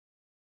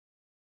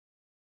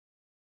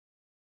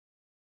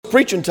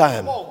preaching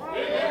time.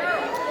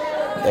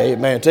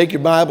 Amen. Take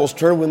your Bibles,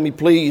 turn with me,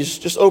 please.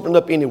 Just open it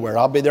up anywhere.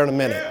 I'll be there in a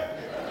minute.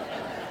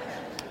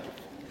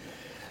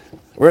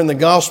 We're in the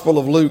Gospel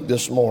of Luke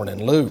this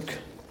morning.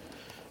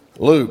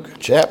 Luke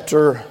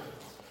chapter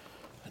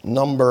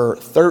number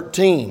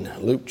 13.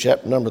 Luke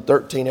chapter number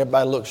 13.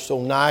 Everybody looks so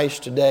nice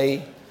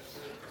today,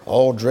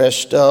 all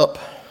dressed up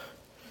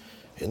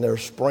in their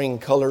spring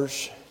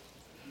colors.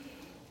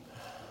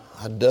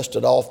 I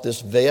dusted off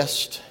this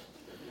vest.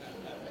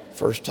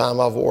 First time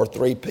I've wore a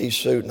three-piece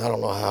suit in I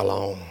don't know how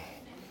long.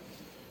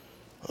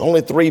 Only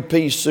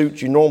three-piece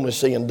suits you normally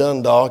see in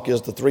Dundalk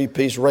is the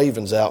three-piece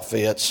Ravens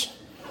outfits.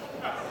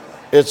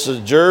 It's a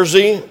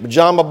jersey,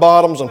 pajama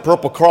bottoms, and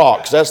purple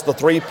Crocs. That's the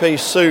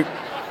three-piece suit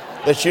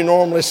that you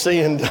normally see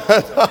in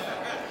Dundalk.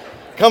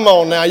 Come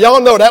on now. Y'all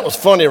know that was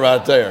funny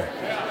right there.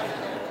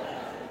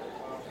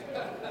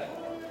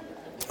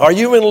 Are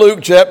you in Luke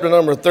chapter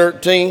number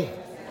 13?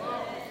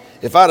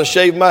 If I'd have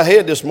shaved my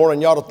head this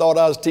morning, y'all would have thought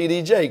I was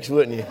T.D. Jakes,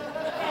 wouldn't you?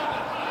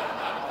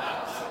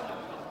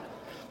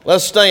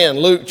 Let's stand.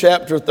 Luke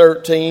chapter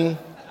 13.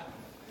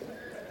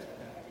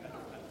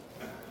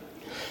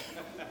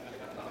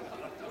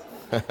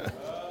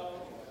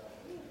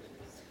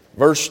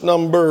 Verse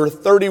number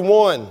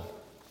 31.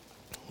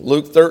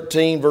 Luke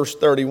 13, verse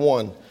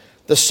 31.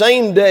 The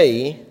same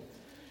day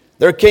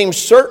there came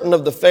certain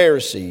of the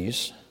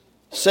Pharisees,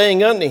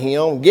 saying unto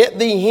him, Get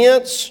thee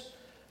hence,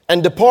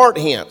 and depart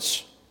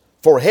hence,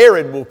 for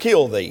Herod will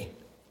kill thee.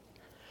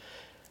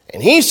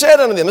 And he said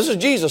unto them, this is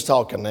Jesus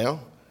talking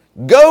now,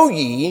 Go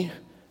ye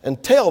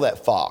and tell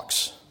that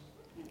fox,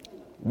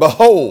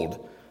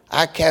 Behold,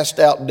 I cast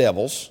out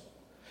devils,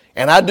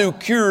 and I do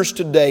cures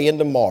today and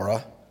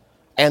tomorrow,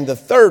 and the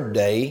third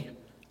day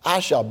I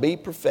shall be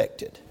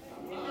perfected.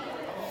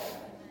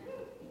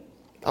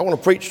 I want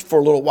to preach for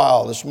a little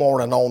while this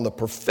morning on the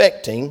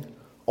perfecting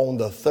on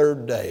the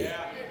third day.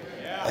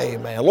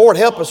 Amen. Lord,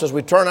 help us as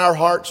we turn our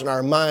hearts and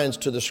our minds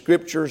to the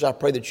Scriptures. I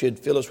pray that you'd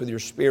fill us with your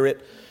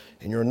Spirit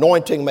and your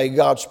anointing. May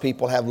God's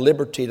people have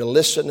liberty to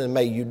listen, and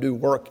may you do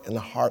work in the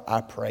heart, I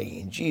pray.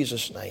 In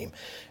Jesus' name,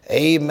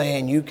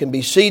 amen. You can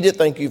be seated.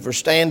 Thank you for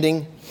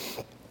standing.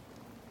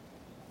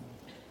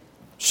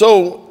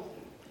 So,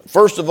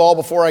 first of all,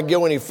 before I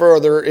go any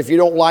further, if you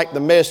don't like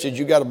the message,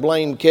 you got to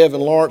blame Kevin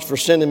Lawrence for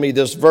sending me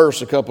this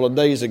verse a couple of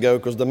days ago,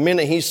 because the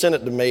minute he sent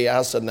it to me,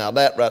 I said, now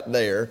that right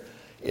there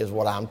is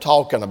what I'm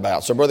talking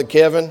about. So, Brother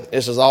Kevin,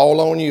 this is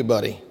all on you,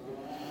 buddy.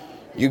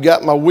 You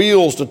got my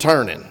wheels to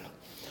turning.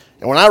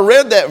 And when I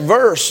read that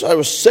verse, there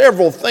was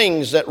several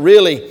things that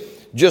really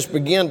just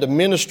began to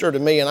minister to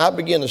me, and I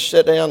began to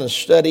sit down and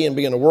study and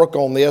begin to work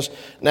on this.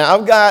 Now,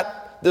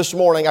 this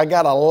morning, I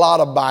got a lot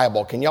of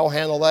Bible. Can y'all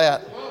handle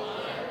that?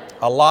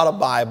 A lot of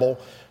Bible.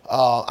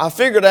 I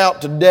figured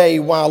out today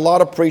why a lot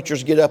of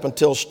preachers get up and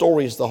tell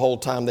stories the whole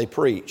time they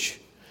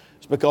preach.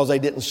 It's because they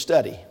didn't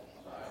study.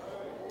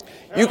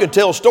 You can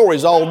tell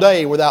stories all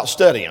day without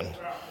studying.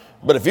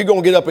 But if you're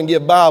going to get up and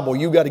give Bible,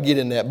 you got to get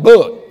in that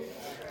book.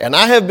 And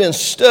I have been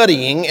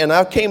studying, and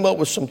I came up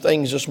with some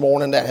things this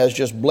morning that has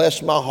just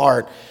blessed my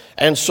heart.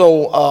 And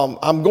so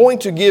I'm going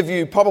to give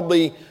you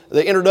probably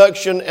the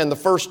introduction and the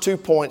first 2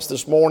 points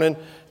this morning,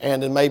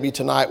 and then maybe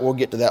tonight we'll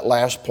get to that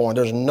last point.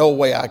 There's no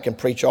way I can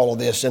preach all of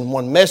this in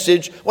one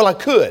message. Well, I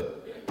could,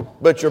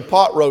 but your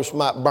pot roast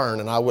might burn,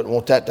 and I wouldn't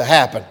want that to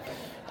happen.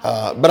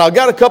 But I've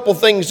got a couple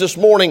things this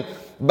morning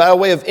by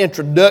way of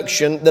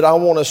introduction that I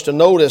want us to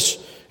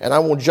notice, and I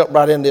want to jump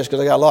right into this because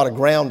I got a lot of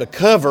ground to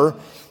cover.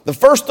 The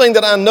first thing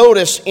that I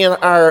notice in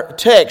our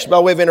text by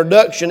way of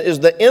introduction is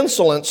the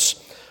insolence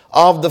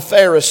of the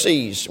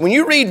Pharisees. When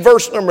you read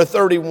verse number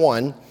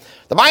 31,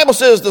 the Bible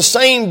says, The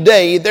same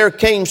day there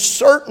came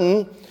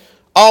certain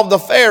of the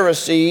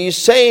Pharisees,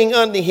 saying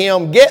unto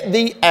him, Get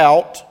thee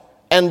out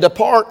and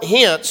depart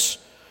hence,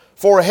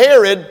 for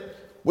Herod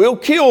will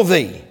kill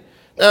thee.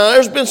 Now,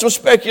 there's been some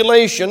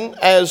speculation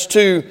as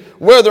to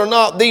whether or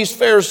not these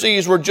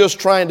Pharisees were just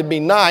trying to be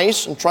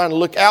nice and trying to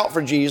look out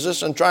for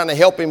Jesus and trying to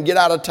help him get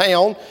out of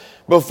town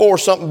before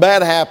something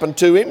bad happened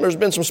to him. There's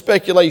been some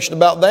speculation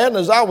about that. And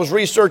as I was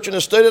researching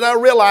and studying, I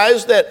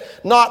realized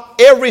that not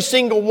every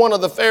single one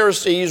of the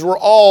Pharisees were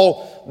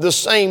all the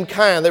same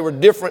kind. There were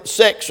different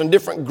sects and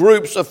different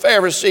groups of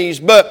Pharisees.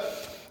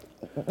 But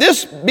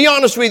this, be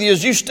honest with you,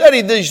 as you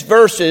study these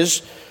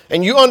verses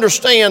and you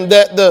understand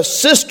that the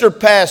sister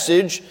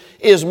passage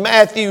is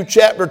Matthew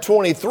chapter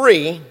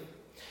 23,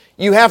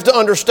 you have to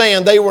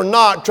understand they were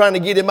not trying to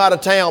get him out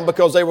of town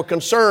because they were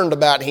concerned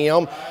about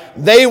him.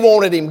 They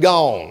wanted him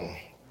gone.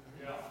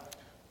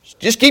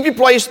 Just keep your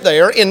place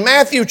there. In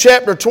Matthew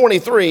chapter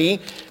 23,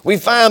 we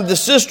find the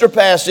sister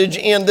passage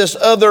in this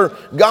other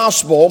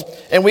gospel.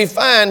 And we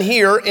find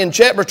here in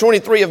chapter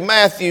 23 of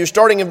Matthew,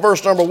 starting in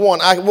verse number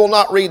 1. I will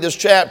not read this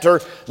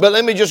chapter, but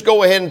let me just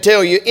go ahead and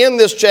tell you. In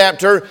this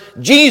chapter,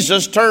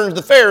 Jesus turns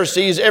the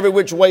Pharisees every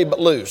which way but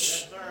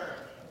loose.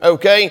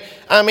 Okay?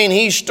 I mean,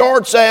 he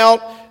starts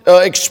out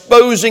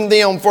exposing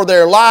them for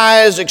their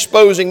lies,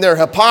 exposing their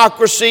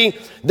hypocrisy,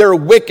 their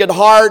wicked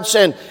hearts.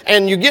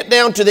 And you get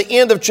down to the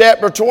end of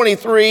chapter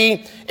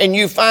 23 and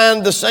you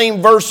find the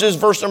same verses,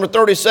 verse number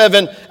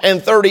 37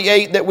 and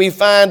 38 that we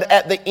find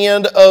at the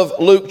end of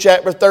Luke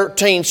chapter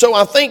 13. So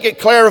I think it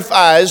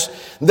clarifies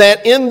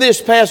that in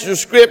this passage of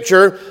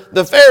Scripture,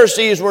 the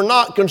Pharisees were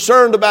not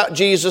concerned about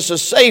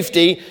Jesus'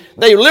 safety.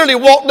 They literally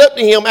walked up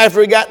to him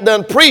after he got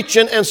done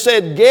preaching and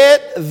said,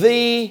 "Get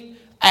thee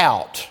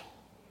out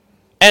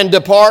and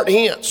depart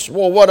hence."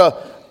 Well, what an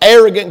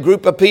arrogant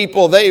group of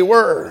people they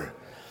were.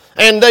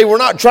 And they were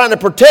not trying to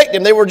protect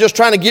him. They were just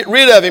trying to get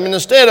rid of him. And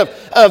instead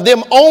of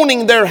them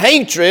owning their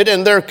hatred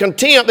and their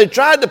contempt, they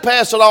tried to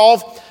pass it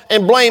off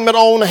and blame it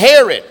on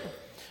Herod.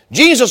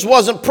 Jesus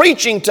wasn't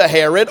preaching to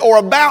Herod or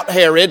about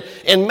Herod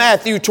in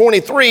Matthew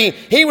 23.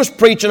 He was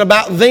preaching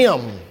about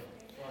them.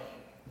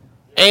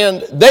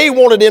 And they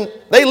wanted him,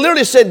 they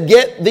literally said,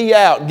 "Get thee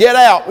out, get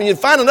out." When you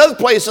find another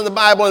place in the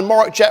Bible in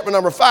Mark chapter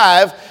number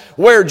 5,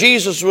 where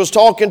Jesus was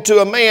talking to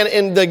a man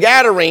in the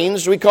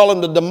Gadarenes, we call him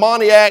the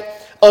demoniac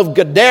of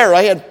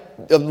Gadara. He had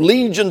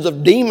legions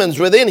of demons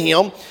within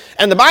him.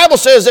 And the Bible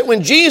says that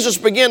when Jesus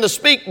began to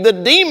speak, the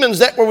demons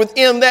that were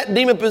within that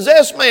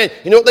demon-possessed man,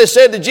 you know what they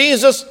said to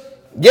Jesus?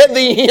 "Get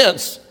thee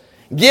hence.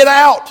 Get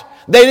out."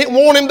 They didn't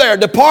want him there.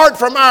 "Depart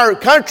from our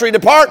country.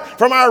 Depart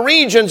from our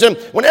regions." And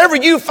whenever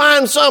you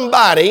find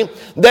somebody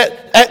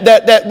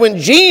that when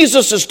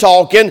Jesus is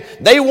talking,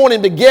 they want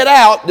him to get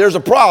out, there's a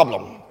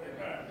problem.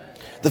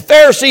 The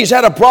Pharisees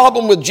had a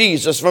problem with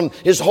Jesus from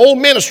his whole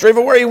ministry,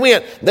 everywhere he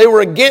went. They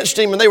were against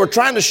him, and they were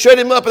trying to shut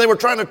him up, and they were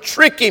trying to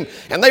trick him,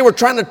 and they were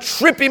trying to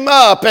trip him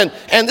up. And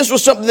this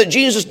was something that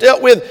Jesus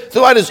dealt with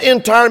throughout his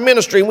entire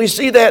ministry. And we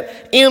see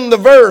that in the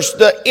verse,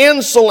 the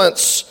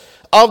insolence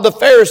of the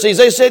Pharisees.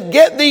 They said,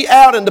 "Get thee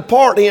out and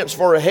depart hence,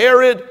 for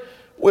Herod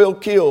will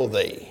kill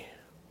thee."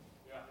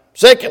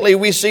 Secondly,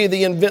 we see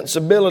the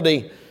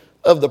invincibility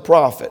of the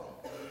prophet.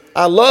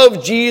 I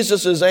love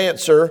Jesus'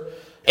 answer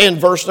in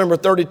verse number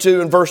 32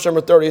 and verse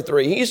number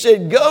 33. He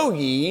said, "Go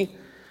ye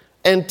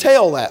and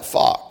tell that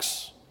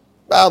fox."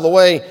 By the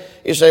way,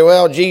 you say,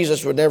 "Well,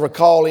 Jesus would never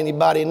call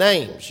anybody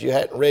names." You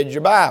hadn't read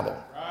your Bible.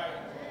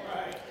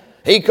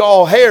 He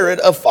called Herod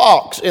a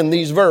fox in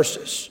these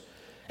verses.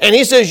 And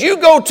he says, "You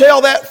go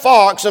tell that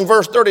fox," in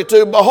verse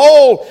 32,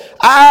 "Behold,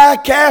 I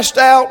cast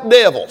out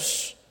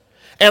devils,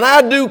 and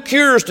I do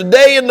cures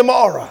today and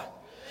tomorrow.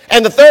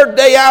 And the third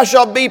day I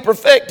shall be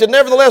perfected.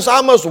 Nevertheless,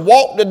 I must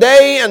walk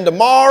today and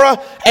tomorrow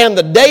and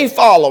the day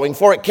following.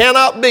 For it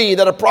cannot be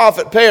that a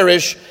prophet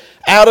perish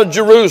out of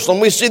Jerusalem."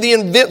 We see the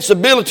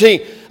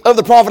invincibility of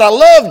the prophet. I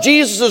love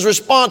Jesus'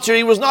 response here.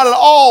 He was not at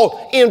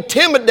all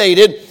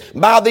intimidated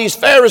by these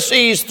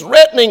Pharisees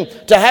threatening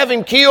to have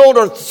him killed,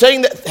 or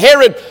saying that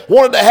Herod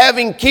wanted to have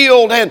him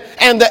killed. And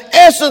the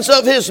essence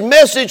of his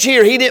message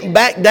here, he didn't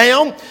back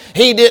down.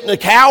 He didn't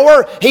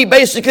cower. He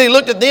basically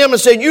looked at them and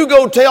said, "You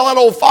go tell that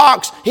old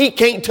fox he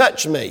can't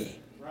touch me."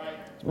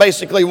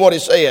 Basically what he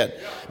said.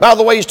 By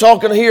the way, he's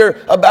talking here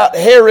about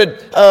Herod.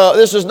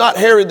 This is not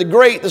Herod the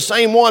Great, the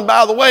same one,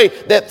 by the way,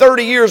 that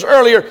 30 years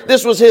earlier,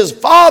 this was his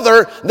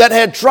father that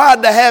had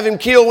tried to have him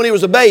killed when he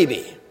was a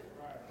baby.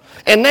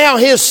 And now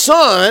his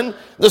son,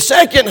 the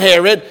second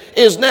Herod,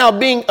 is now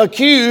being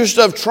accused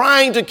of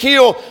trying to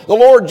kill the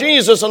Lord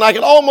Jesus. And I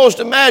can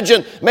almost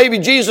imagine, maybe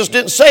Jesus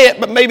didn't say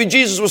it, but maybe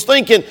Jesus was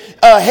thinking,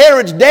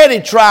 Herod's daddy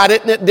tried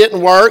it and it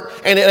didn't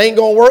work, and it ain't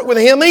going to work with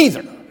him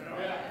either.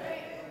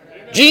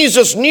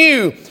 Jesus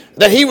knew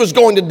that he was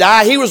going to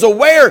die. He was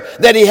aware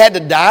that he had to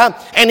die,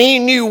 and he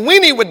knew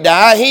when he would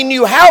die, he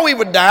knew how he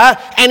would die,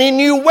 and he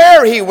knew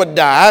where he would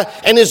die.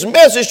 And his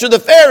message to the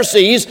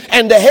Pharisees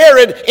and to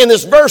Herod in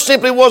this verse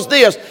simply was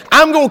this: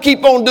 I'm going to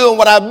keep on doing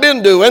what I've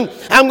been doing.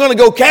 I'm going to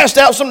go cast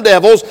out some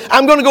devils.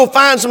 I'm going to go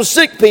find some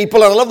sick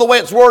people, and I love the way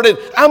it's worded,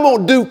 I'm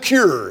going to do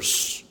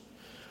cures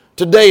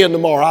today and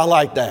tomorrow. I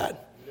like that.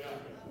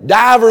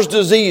 Divers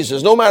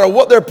diseases, no matter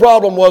what their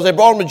problem was, they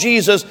brought them to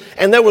Jesus,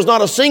 and there was not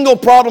a single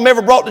problem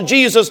ever brought to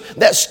Jesus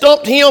that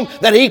stumped him,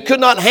 that he could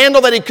not handle,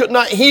 that he could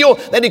not heal,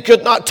 that he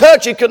could not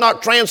touch, he could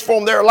not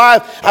transform their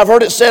life. I've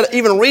heard it said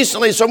even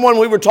recently, someone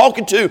we were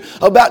talking to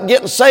about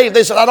getting saved,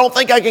 they said, I don't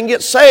think I can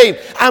get saved.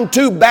 I'm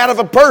too bad of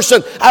a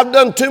person. I've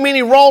done too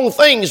many wrong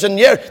things, and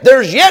yet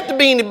there's yet to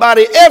be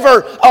anybody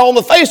ever on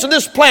the face of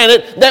this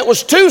planet that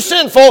was too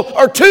sinful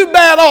or too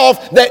bad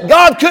off that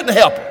God couldn't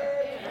help him.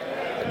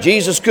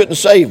 Jesus couldn't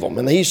save them.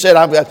 And he said,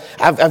 I've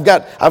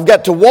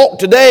got to walk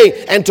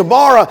today and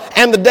tomorrow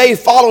and the day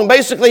following.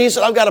 Basically, he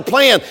said, I've got a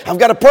plan, I've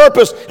got a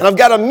purpose, and I've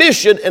got a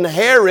mission, and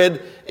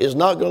Herod is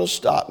not going to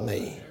stop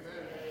me.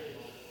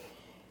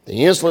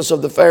 The insolence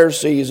of the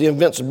Pharisees, the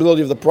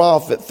invincibility of the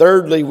prophet.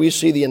 Thirdly, we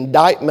see the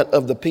indictment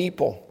of the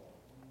people.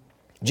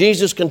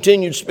 Jesus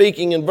continued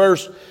speaking in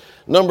verse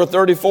number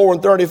 34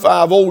 and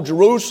 35, O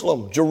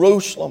Jerusalem,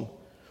 Jerusalem,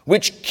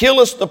 which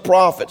killest the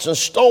prophets and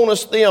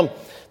stonest them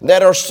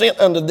that are sent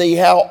unto thee,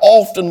 how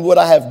often would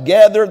I have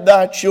gathered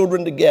thy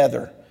children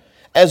together,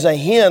 as a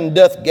hen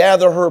doth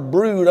gather her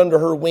brood under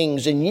her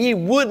wings, and ye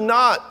would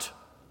not.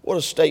 What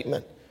a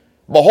statement.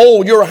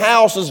 Behold, your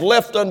house is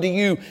left unto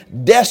you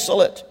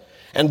desolate.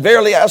 And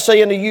verily I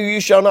say unto you, you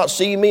shall not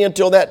see me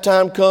until that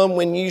time come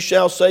when you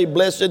shall say,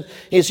 blessed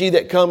is he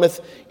that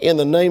cometh in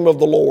the name of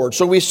the Lord.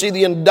 So we see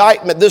the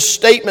indictment. This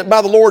statement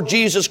by the Lord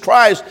Jesus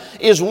Christ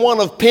is one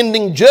of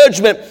pending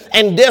judgment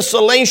and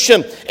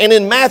desolation. And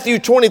in Matthew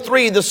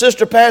 23, the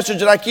sister passage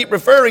that I keep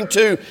referring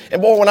to,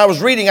 and boy, when I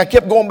was reading, I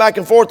kept going back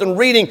and forth and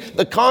reading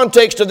the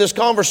context of this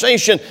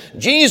conversation.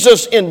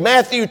 Jesus in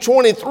Matthew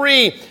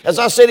 23, as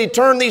I said, he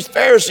turned these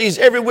Pharisees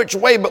every which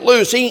way but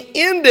loose. He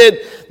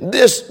ended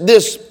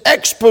this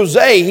expose.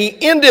 He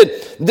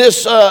ended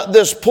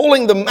this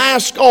pulling the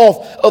mask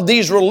off of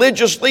these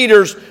religious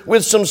leaders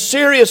with some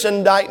serious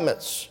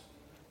indictments.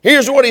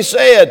 Here's what he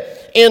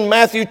said in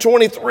Matthew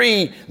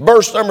 23,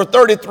 verse number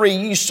 33.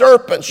 Ye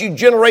serpents, you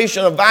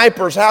generation of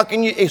vipers, how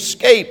can you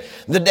escape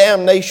the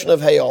damnation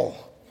of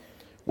hell?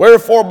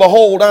 Wherefore,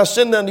 behold, I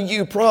send unto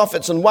you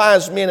prophets and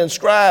wise men and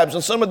scribes,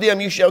 and some of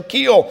them you shall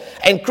kill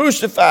and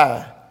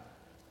crucify.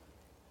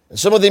 And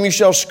some of them you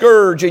shall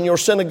scourge in your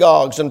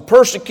synagogues and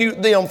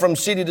persecute them from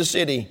city to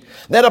city,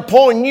 that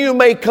upon you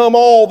may come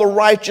all the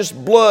righteous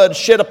blood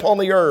shed upon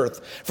the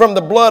earth, from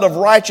the blood of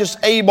righteous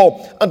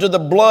Abel unto the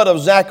blood of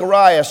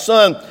Zacharias,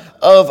 son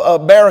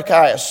of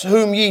Barachias,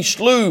 whom ye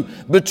slew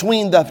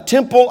between the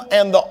temple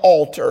and the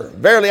altar.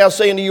 Verily I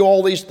say unto you,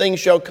 all these things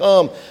shall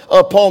come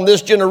upon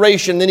this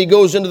generation. Then he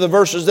goes into the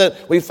verses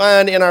that we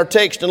find in our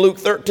text in Luke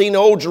 13.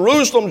 O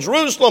Jerusalem,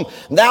 Jerusalem,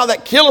 thou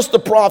that killest the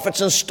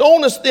prophets and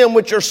stonest them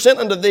which are sent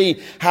unto thee,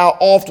 how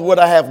oft would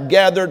I have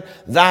gathered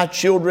thy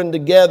children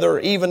together,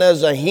 even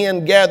as a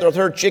hen gathereth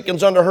her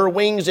chickens under her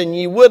wings, and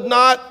ye would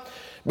not?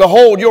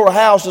 Behold, your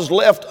house is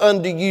left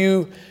unto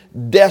you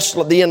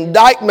desolate. The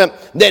indictment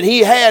that he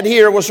had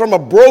here was from a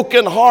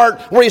broken heart,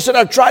 where he said,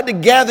 I tried to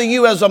gather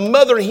you as a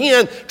mother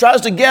hen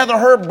tries to gather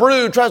her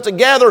brood, tries to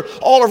gather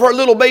all of her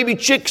little baby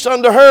chicks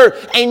unto her,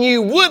 and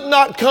you would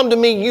not come to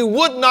me. You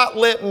would not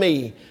let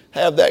me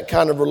have that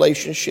kind of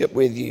relationship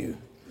with you.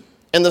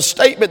 And the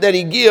statement that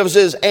he gives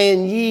is,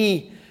 and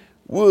ye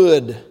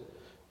would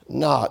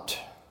not.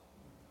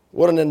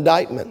 What an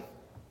indictment.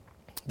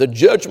 The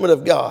judgment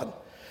of God.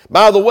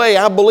 By the way,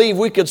 I believe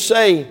we could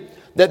say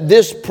that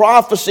this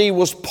prophecy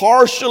was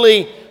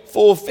partially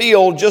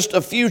fulfilled just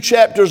a few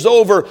chapters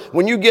over.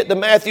 When you get to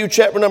Matthew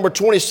chapter number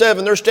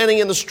 27, they're standing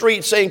in the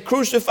street saying,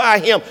 crucify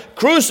him,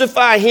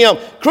 crucify him,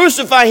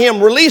 crucify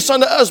him, release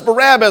unto us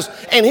Barabbas.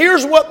 And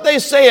here's what they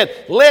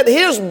said, let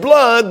his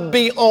blood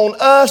be on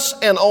us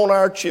and on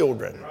our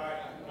children.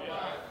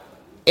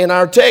 In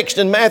our text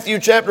in Matthew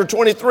chapter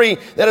 23,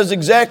 that is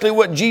exactly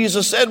what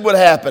Jesus said would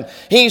happen.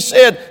 He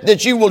said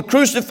that you will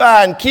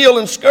crucify and kill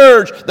and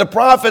scourge the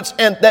prophets,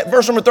 and that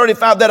verse number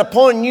 35, that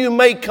upon you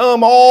may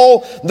come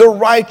all the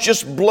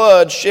righteous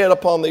blood shed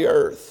upon the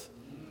earth.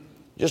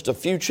 Just a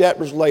few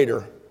chapters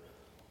later,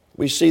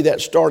 we see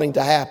that starting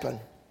to happen.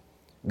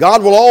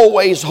 God will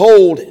always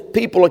hold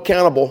people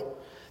accountable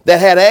that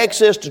had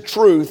access to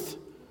truth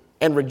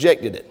and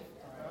rejected it.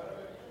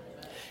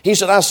 He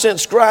said, I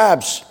sent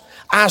scribes.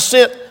 I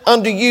sent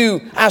unto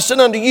you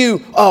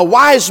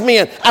wise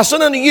men. I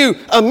sent unto you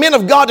men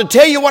of God to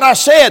tell you what I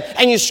said,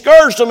 and you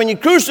scourged them and you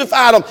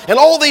crucified them and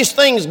all these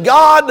things.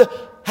 God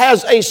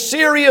has a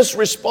serious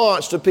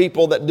response to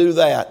people that do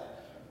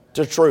that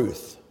to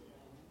truth.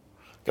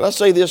 Can I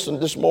say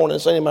this morning?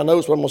 It's in my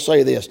notes, but I'm going to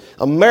say this.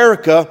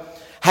 America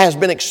has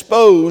been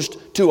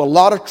exposed to a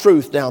lot of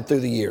truth down through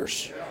the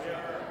years,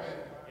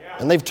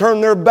 and they've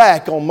turned their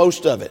back on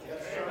most of it.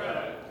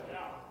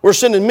 We're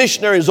sending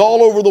missionaries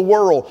all over the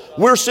world.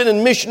 We're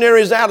sending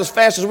missionaries out as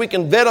fast as we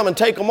can vet them and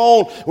take them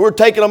on. We're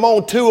taking them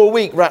on 2 a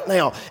week right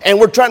now. And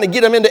we're trying to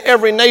get them into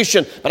every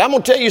nation. But I'm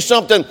going to tell you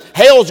something.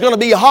 Hell's going to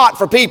be hot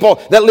for people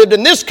that lived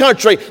in this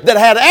country that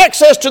had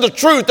access to the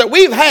truth that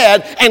we've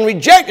had and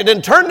rejected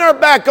and turned their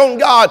back on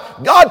God.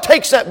 God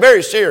takes that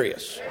very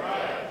serious.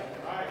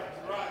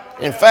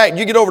 In fact,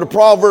 you get over to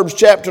Proverbs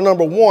chapter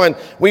number 1,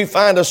 we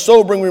find a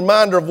sobering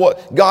reminder of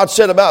what God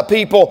said about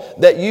people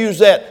that use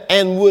that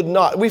and would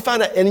not. We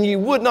find that, and ye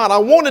would not. I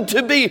wanted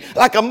to be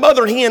like a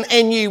mother hen,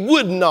 and ye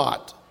would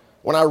not.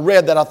 When I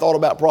read that, I thought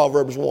about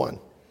Proverbs 1.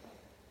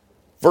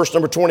 Verse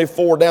number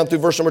 24 down through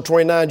verse number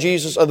 29,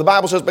 the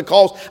Bible says,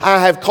 because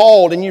I have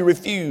called and you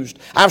refused.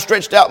 I've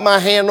stretched out my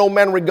hand, no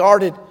man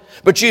regarded.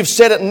 But you've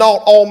set at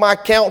naught all my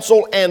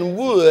counsel, and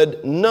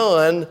would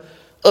none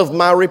of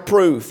my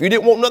reproof. You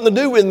didn't want nothing to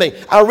do with me.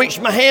 I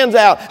reached my hands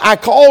out. I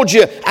called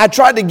you. I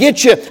tried to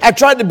get you. I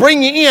tried to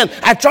bring you in.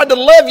 I tried to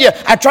love you.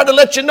 I tried to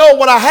let you know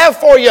what I have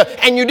for you,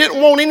 and you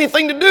didn't want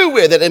anything to do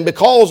with it. And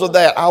because of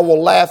that, I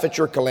will laugh at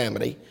your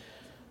calamity.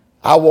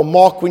 I will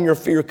mock when your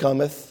fear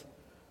cometh.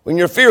 When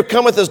your fear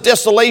cometh as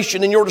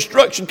desolation, and your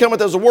destruction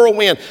cometh as a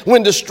whirlwind.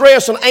 When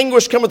distress and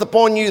anguish cometh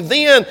upon you,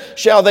 then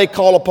shall they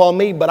call upon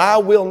me, but I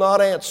will not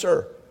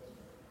answer.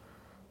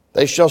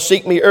 They shall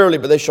seek me early,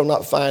 but they shall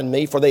not find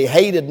me, for they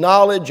hated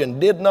knowledge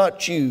and did not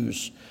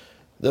choose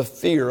the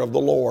fear of the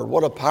Lord.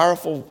 What a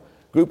powerful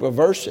group of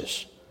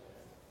verses.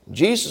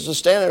 Jesus is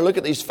standing there looking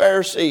at these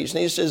Pharisees,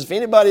 and he says, if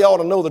anybody ought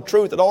to know the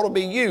truth, it ought to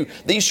be you.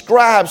 These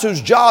scribes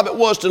whose job it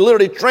was to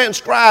literally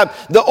transcribe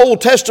the Old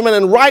Testament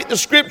and write the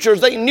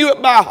Scriptures, they knew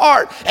it by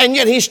heart. And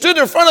yet he stood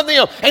in front of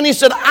them and he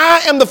said,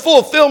 I am the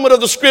fulfillment of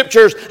the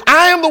Scriptures.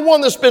 I am the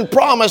one that's been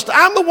promised.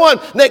 I'm the one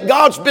that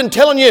God's been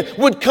telling you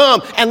would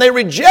come. And they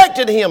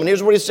rejected him. And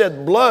here's what he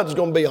said, blood's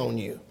going to be on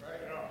you.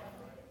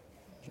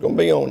 It's going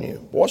to be on you.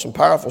 Boy, some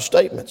powerful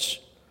statements.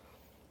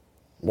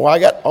 Well, I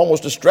got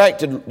almost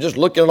distracted just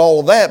looking at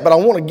all of that, but I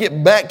want to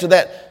get back to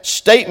that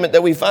statement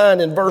that we find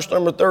in verse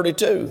number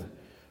 32,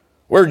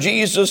 where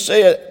Jesus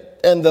said,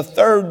 and the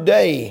third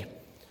day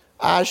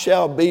I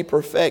shall be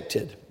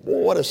perfected. Boy,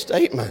 what a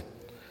statement.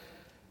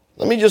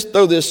 Let me just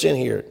throw this in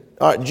here.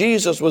 All right,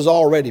 Jesus was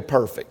already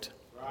perfect.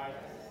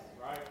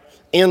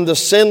 In the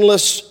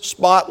sinless,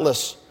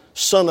 spotless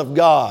Son of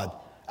God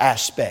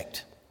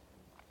aspect.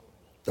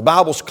 The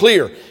Bible's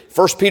clear.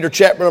 1 Peter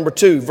chapter number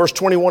 2, verse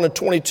 21 and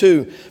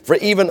 22. For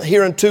even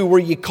hereunto were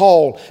ye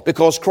called,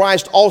 because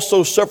Christ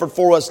also suffered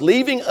for us,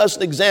 leaving us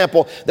an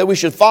example that we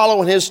should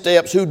follow in his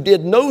steps, who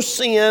did no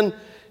sin,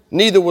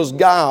 neither was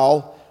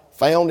guile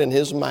found in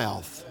his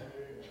mouth.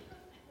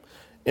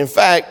 In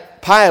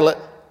fact, Pilate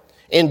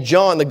in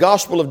John, the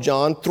Gospel of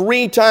John,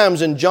 3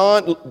 times in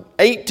John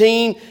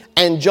 18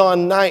 and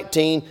John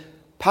 19,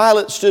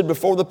 Pilate stood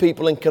before the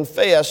people and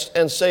confessed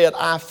and said,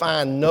 I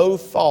find no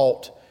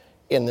fault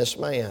in this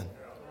man.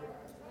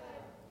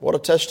 What a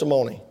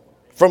testimony.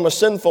 From a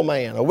sinful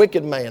man, a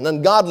wicked man,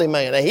 ungodly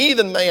man, a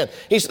heathen man.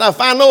 He said, I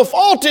find no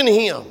fault in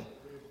him.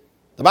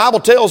 The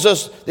Bible tells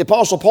us, the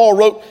Apostle Paul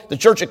wrote the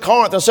church at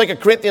Corinth in 2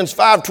 Corinthians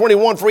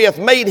 5:21, for he hath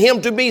made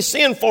him to be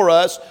sin for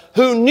us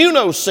who knew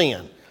no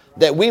sin,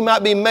 that we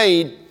might be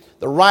made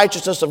the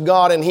righteousness of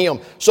God in him.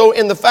 So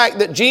in the fact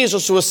that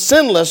Jesus was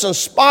sinless and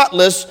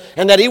spotless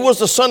and that he was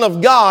the Son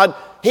of God,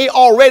 he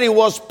already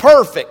was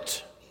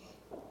perfect.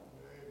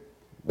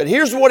 But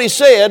here's what he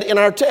said in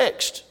our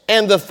text.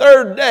 And the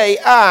third day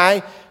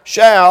I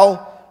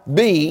shall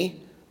be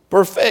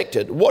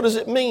perfected. What does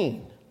it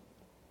mean?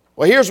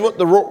 Well, here's what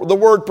the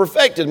word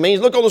perfected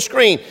means. Look on the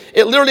screen.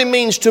 It literally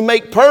means to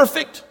make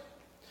perfect.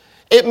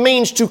 It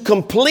means to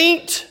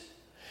complete.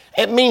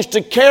 It means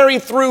to carry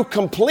through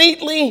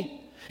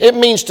completely. It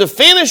means to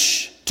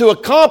finish, to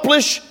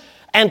accomplish,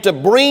 and to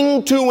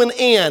bring to an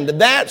end.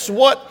 That's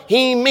what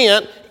he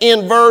meant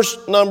in verse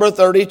number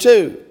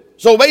 32.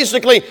 So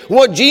basically,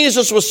 what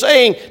Jesus was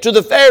saying to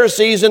the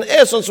Pharisees in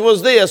essence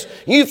was this: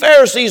 you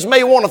Pharisees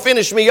may want to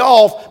finish me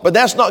off, but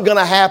that's not going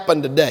to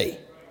happen today.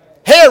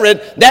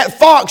 Herod, that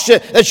fox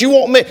that you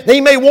want me,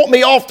 he may want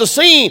me off the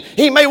scene.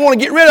 He may want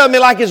to get rid of me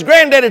like his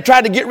granddaddy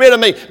tried to get rid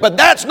of me. But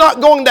that's not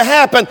going to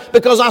happen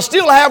because I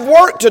still have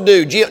work to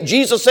do.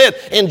 Jesus said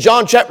in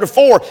John chapter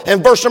 4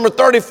 and verse number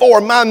 34,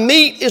 my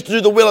meat is to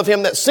do the will of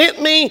him that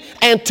sent me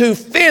and to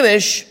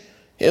finish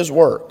his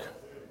work.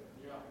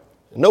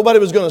 Nobody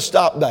was going to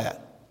stop that.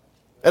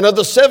 And of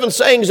the 7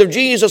 sayings of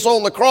Jesus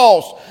on the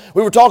cross,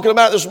 we were talking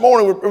about it this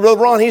morning with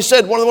Brother Ron. He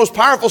said one of the most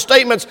powerful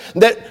statements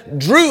that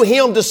drew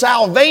him to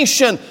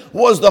salvation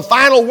was the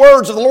final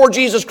words of the Lord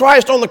Jesus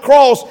Christ on the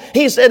cross.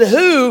 He said,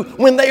 who,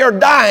 when they are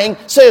dying,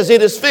 says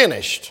it is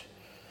finished?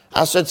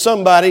 I said,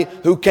 somebody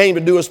who came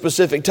to do a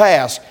specific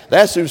task.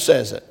 That's who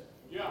says it.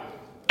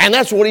 And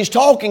that's what he's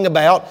talking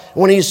about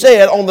when he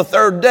said on the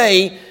third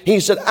day, he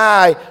said,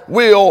 I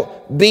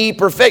will be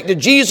perfected.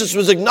 Jesus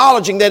was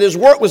acknowledging that his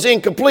work was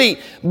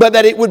incomplete, but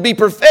that it would be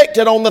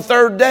perfected on the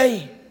third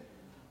day.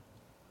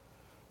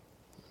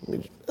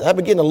 I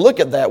began to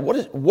look at that.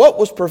 What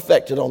was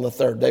perfected on the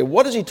third day?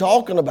 What is he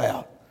talking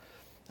about?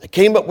 I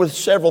came up with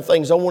several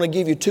things. I want to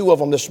give you 2 of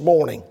them this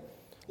morning.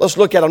 Let's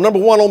look at them. Number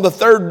 1, on the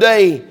third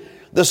day,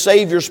 the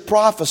Savior's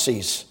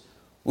prophecies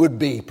would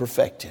be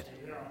perfected.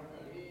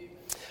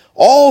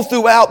 All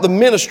throughout the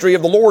ministry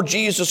of the Lord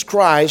Jesus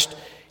Christ,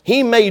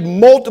 he made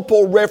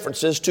multiple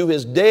references to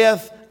his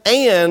death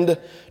and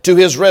to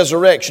his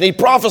resurrection. He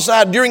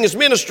prophesied during his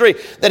ministry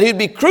that he'd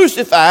be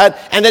crucified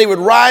and that he would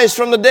rise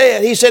from the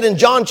dead. He said in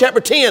John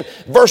chapter 10,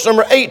 verse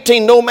number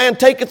 18, no man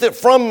taketh it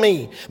from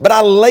me, but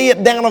I lay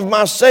it down of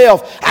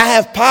myself. I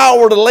have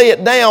power to lay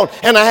it down,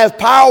 and I have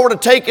power to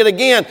take it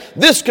again.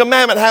 This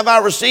commandment have I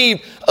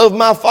received of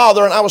my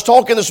Father. And I was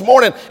talking this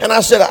morning, and I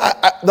said,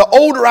 the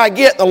older I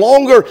get, the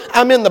longer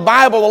I'm in the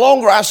Bible, the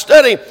longer I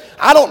study,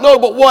 I don't know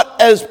but what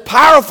as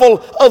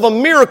powerful of a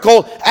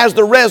miracle as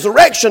the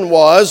resurrection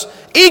was,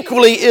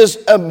 equally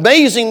is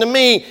amazing to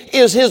me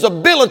is his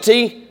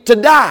ability to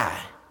die.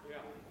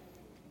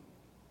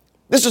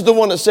 This is the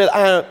one that said,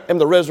 I am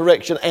the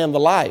resurrection and the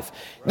life.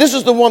 This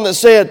is the one that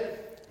said,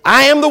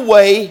 I am the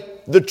way,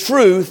 the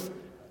truth,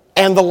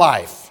 and the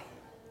life.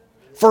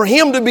 For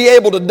him to be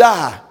able to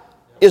die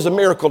is a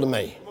miracle to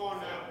me.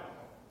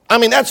 I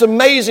mean, that's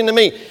amazing to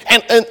me.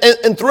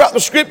 And throughout the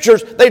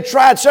scriptures, they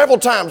tried several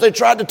times. They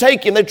tried to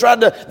take him. They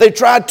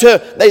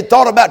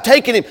thought about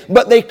taking him,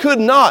 but they could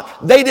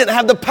not. They didn't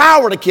have the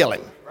power to kill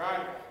him.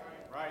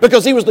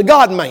 Because he was the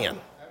God man.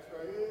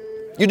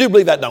 You do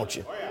believe that, don't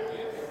you?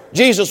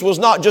 Jesus was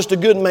not just a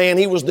good man.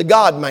 He was the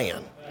God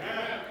man.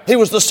 He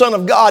was the Son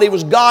of God. He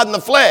was God in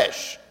the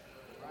flesh.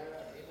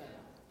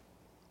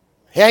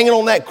 hanging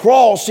on that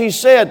cross, he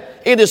said,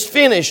 "It is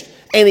finished,"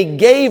 and he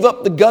gave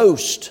up the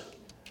ghost.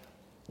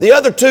 The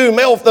other two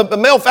the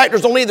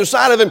malefactors on either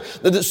side of him,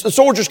 the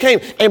soldiers came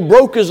and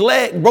broke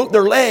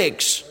their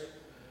legs.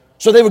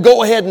 So they would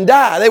go ahead and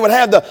die. They would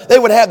have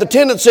the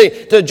tendency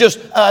to just,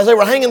 as they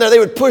were hanging there, they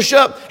would push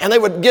up and they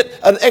would get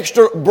an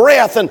extra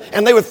breath and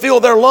they would fill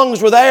their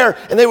lungs with air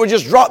and they would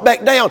just drop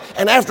back down.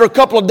 And after a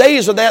couple of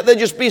days of that, they'd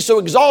just be so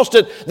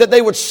exhausted that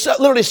they would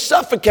literally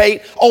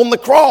suffocate on the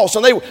cross.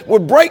 And they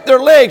would break their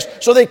legs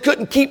so they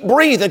couldn't keep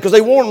breathing because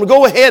they wanted them to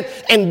go ahead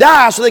and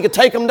die so they could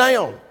take them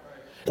down.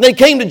 And they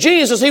came to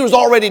Jesus, he was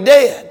already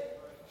dead.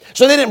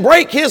 So they didn't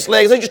break his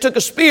legs. They just took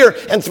a spear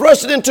and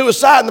thrust it into his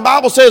side. And the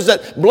Bible says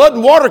that blood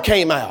and water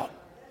came out.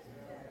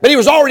 But he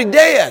was already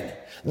dead.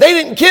 They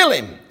didn't kill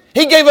him.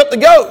 He gave up the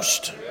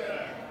ghost.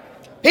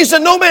 He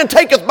said, "No man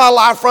taketh my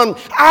life from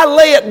me. I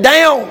lay it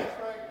down."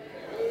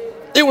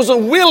 It was a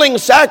willing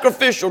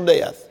sacrificial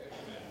death.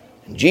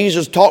 And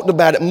Jesus talked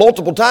about it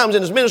multiple times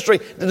in his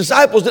ministry. The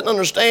disciples didn't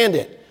understand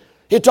it.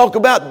 He talked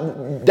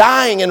about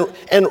dying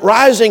and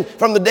rising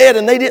from the dead,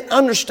 and they didn't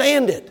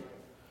understand it.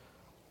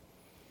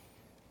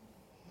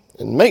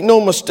 And make no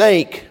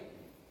mistake,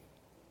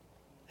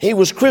 he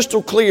was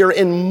crystal clear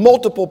in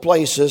multiple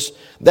places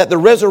that the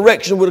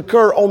resurrection would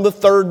occur on the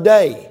third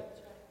day.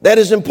 That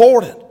is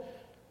important.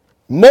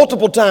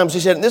 Multiple times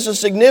he said, and this is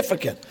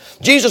significant.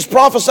 Jesus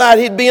prophesied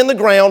he'd be in the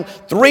ground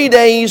 3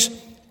 days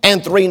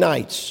and 3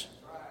 nights.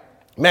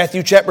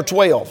 Matthew chapter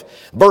 12,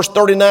 verse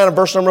 39 and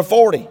verse number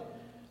 40.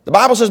 The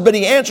Bible says, "But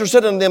he answered,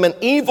 said unto them, An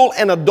evil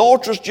and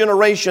adulterous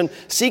generation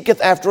seeketh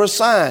after a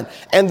sign,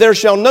 and there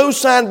shall no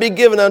sign be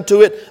given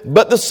unto it,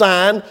 but the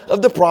sign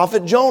of the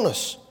prophet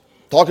Jonas."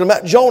 Talking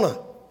about Jonah.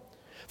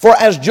 "For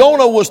as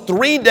Jonah was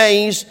 3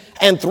 days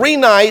and 3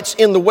 nights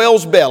in the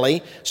whale's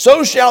belly,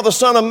 so shall the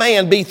Son of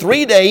Man be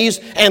 3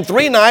 days and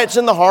 3 nights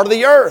in the heart of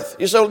the earth."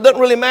 You say, well, it doesn't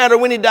really matter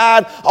when he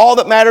died. All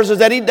that matters is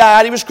that he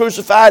died, he was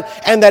crucified,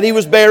 and that he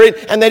was buried,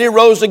 and that he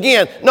rose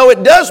again. No,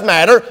 it does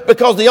matter,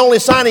 because the only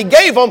sign he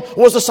gave them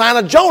was the sign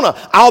of Jonah.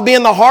 "I'll be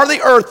in the heart of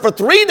the earth for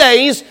 3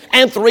 days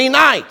and 3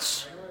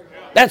 nights.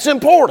 That's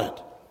important.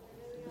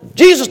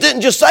 Jesus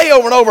didn't just say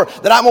over and over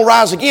that I'm going to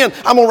rise again,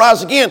 I'm going to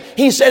rise again.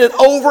 He said it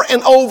over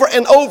and over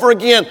and over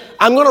again.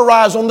 I'm going to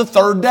rise on the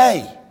third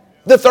day.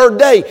 The third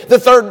day, the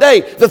third day,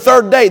 the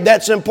third day.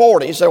 That's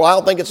important. You say, well, I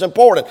don't think it's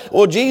important.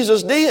 Well,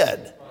 Jesus did.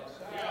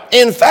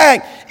 In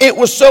fact, it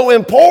was so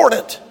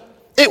important.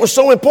 It was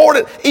so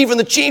important, even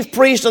the chief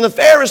priests and the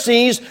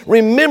Pharisees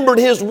remembered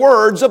his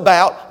words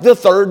about the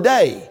third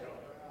day.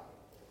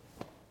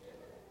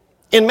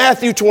 In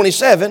Matthew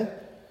 27,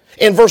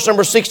 in verse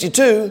number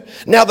 62,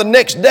 "Now the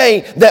next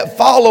day that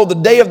followed the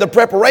day of the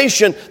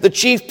preparation, the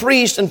chief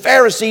priests and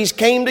Pharisees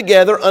came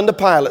together unto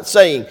Pilate,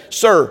 saying,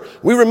 Sir,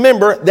 we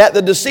remember that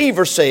the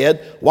deceiver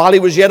said, while he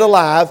was yet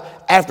alive,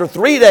 After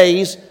 3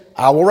 days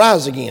I will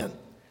rise again.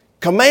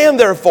 Command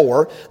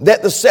therefore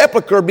that the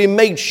sepulchre be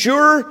made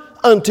sure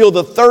until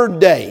the third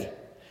day,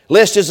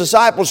 lest his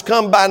disciples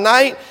come by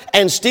night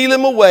and steal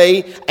him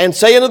away and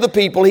say unto the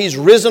people, He's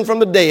risen from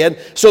the dead.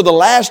 So the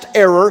last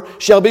error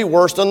shall be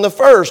worse than the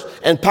first.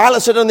 And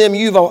Pilate said unto them,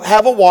 You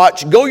have a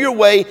watch, go your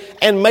way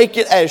and make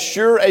it as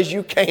sure as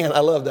you can.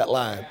 I love that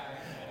line.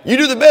 You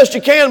do the best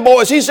you can,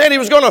 boys. He said he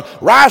was going to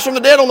rise from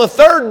the dead on the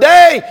third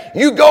day.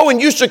 You go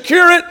and you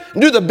secure it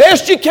and do the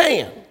best you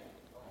can.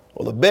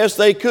 Well, the best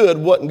they could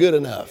wasn't good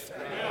enough.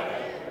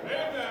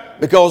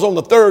 Because on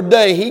the third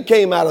day, he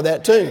came out of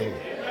that tomb.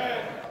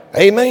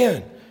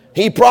 Amen.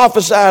 He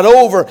prophesied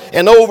over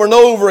and over and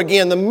over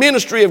again. The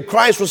ministry of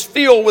Christ was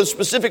filled with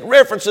specific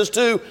references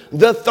to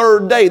the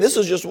third day. This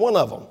is just one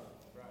of them.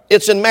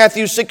 It's in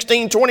Matthew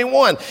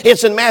 16:21.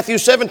 It's in Matthew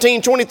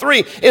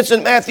 17:23. It's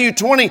in Matthew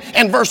 20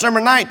 and verse number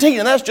 19.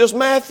 And that's just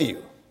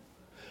Matthew.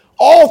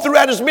 All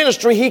throughout his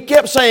ministry, he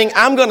kept saying,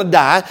 I'm going to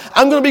die,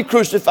 I'm going to be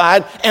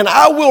crucified, and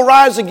I will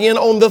rise again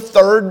on the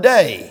third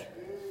day.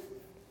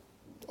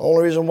 The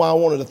only reason why I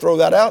wanted to throw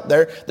that out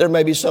there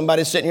may be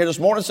somebody sitting here this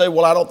morning and say,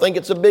 well, I don't think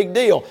it's a big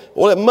deal.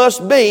 Well, it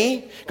must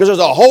be, because there's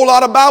a whole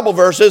lot of Bible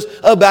verses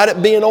about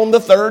it being on the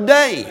third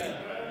day.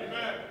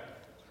 Amen.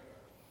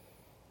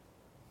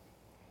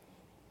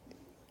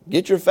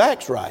 Get your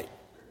facts right.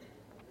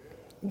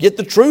 Get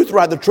the truth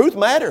right. The truth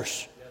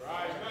matters.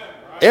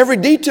 Every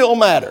detail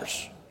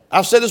matters.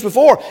 I've said this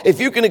before.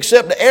 If you can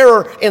accept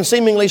error in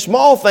seemingly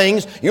small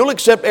things, you'll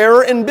accept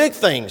error in big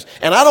things.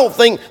 And I don't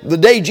think the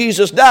day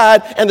Jesus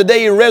died and the day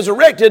He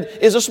resurrected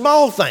is a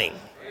small thing.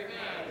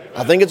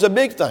 I think it's a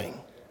big thing.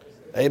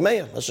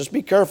 Amen. Let's just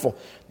be careful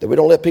that we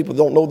don't let people who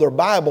don't know their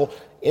Bible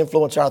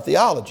influence our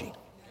theology.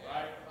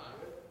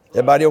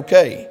 Everybody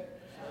okay?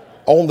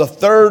 On the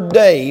third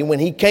day, when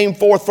He came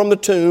forth from the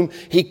tomb,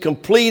 He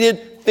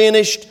completed,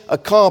 finished,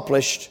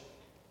 accomplished,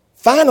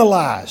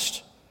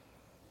 finalized,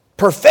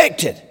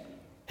 perfected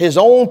His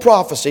own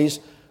prophecies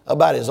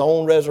about His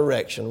own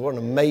resurrection. What an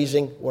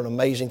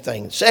amazing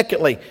thing.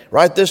 Secondly,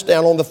 write this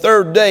down. On the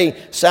third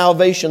day,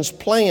 salvation's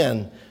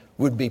plan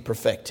would be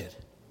perfected.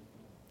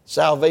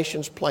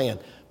 Salvation's plan.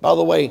 By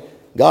the way,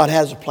 God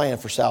has a plan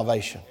for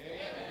salvation.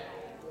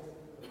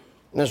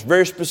 And it's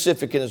very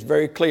specific and it's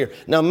very clear.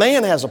 Now,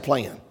 man has a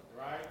plan.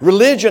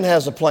 Religion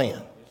has a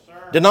plan.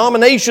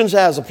 Denominations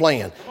has a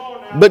plan.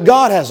 But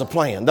God has a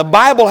plan. The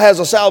Bible has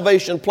a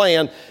salvation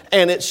plan,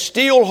 and it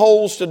still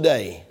holds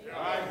today.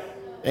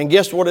 And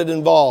guess what it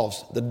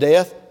involves? The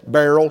death,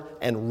 burial,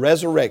 and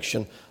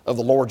resurrection of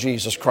the Lord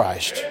Jesus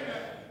Christ.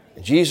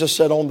 And Jesus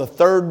said, on the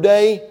third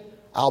day,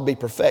 I'll be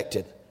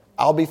perfected.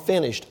 I'll be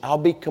finished. I'll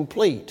be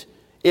complete.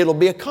 It'll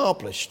be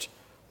accomplished.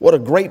 What a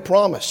great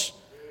promise.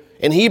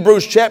 In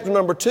Hebrews chapter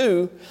number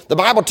 2, the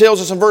Bible tells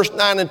us in verse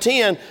 9 and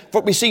 10,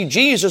 for we see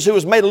Jesus, who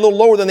was made a little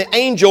lower than the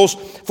angels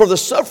for the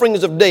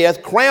sufferings of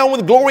death, crowned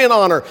with glory and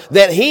honor,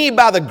 that he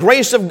by the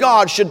grace of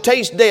God should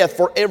taste death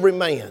for every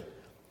man.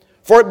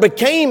 For it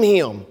became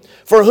him,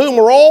 for whom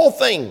are all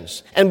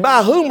things, and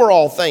by whom are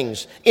all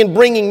things, in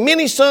bringing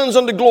many sons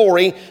unto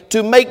glory,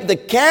 to make the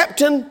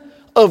captain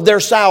of their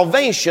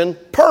salvation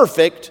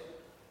perfect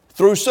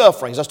through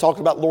sufferings. That's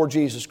talking about Lord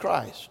Jesus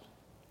Christ.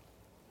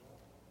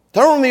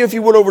 Turn with me, if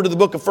you would, over to the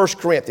book of 1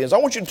 Corinthians. I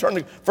want you to turn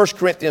to 1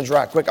 Corinthians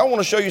right quick. I want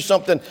to show you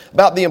something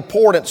about the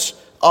importance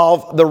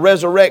of the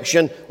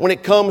resurrection when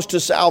it comes to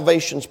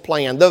salvation's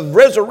plan. The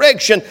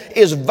resurrection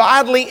is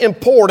vitally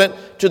important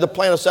to the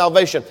plan of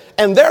salvation.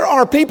 And there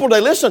are people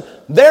today, listen,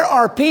 there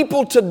are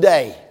people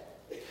today,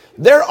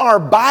 there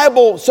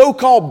are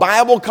so-called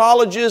Bible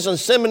colleges and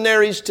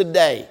seminaries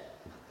today.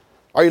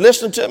 Are you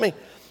listening to me?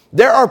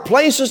 There are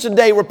places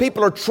today where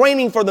people are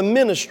training for the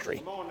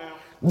ministry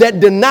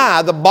that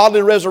deny the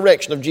bodily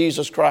resurrection of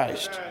Jesus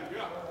Christ.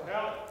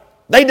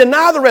 They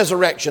deny the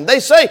resurrection. They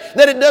say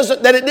that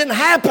it didn't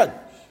happen.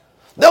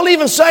 They'll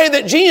even say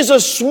that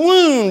Jesus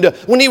swooned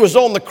when he was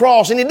on the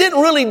cross and he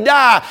didn't really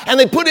die, and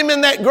they put him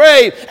in that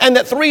grave, and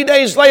that 3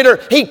 days later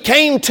he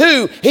came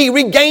to. He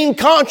regained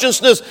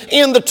consciousness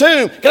in the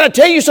tomb. Can I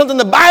tell you something?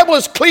 The Bible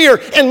is clear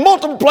in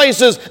multiple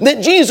places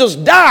that Jesus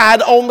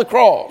died on the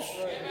cross.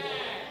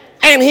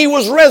 And he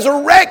was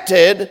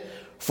resurrected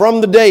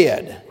from the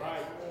dead.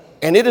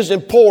 And it is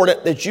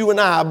important that you and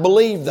I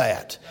believe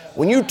that.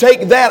 When you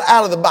take that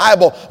out of the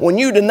Bible, when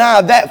you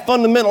deny that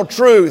fundamental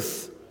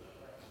truth,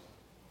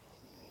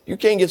 you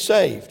can't get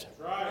saved.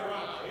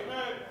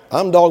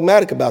 I'm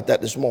dogmatic about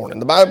that this morning.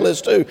 The Bible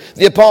is too.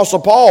 The Apostle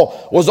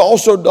Paul was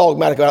also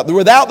dogmatic about it.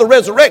 Without the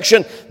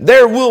resurrection,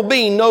 there will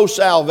be no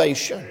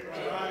salvation.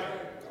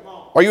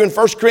 Are you in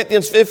 1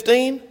 Corinthians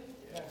 15?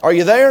 Are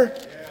you there?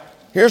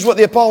 Here's what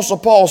the Apostle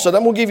Paul said.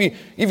 I'm going to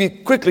give you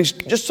quickly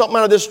just something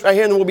out of this right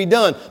here, and then we'll be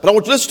done. But I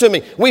want you to listen to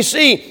me. We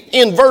see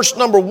in verse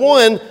number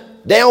 1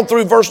 down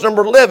through verse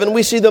number 11,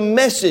 we see the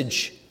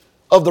message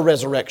of the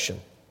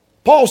resurrection.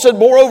 Paul said,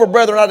 moreover,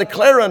 brethren, I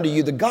declare unto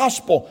you the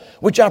gospel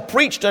which I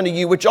preached unto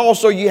you, which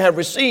also ye have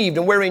received,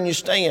 and wherein you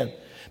stand,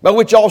 by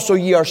which also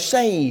ye are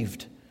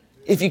saved.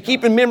 If you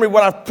keep in memory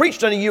what I've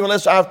preached unto you,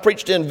 unless I've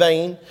preached in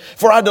vain.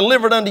 For I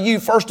delivered unto you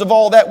first of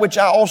all that which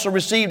I also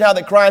received, how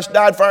that Christ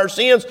died for our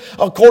sins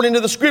according to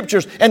the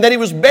Scriptures, and that he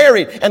was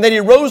buried, and that he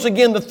rose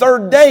again the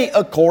third day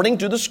according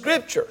to the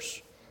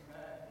Scriptures.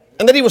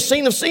 And that he was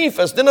seen of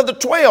Cephas, then of the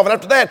 12. And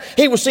after that,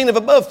 he was seen of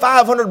above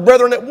 500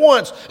 brethren at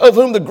once, of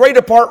whom the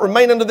greater part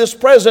remain unto this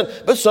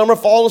present, but some are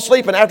fallen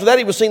asleep. And after that,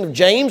 he was seen of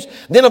James,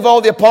 then of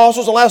all the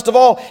apostles, and last of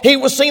all, he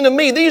was seen of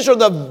me. These are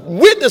the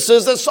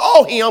witnesses that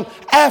saw him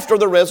after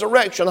the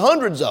resurrection,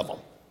 hundreds of them.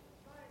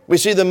 We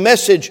see the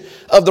message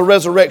of the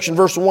resurrection,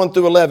 verse 1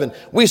 through 11.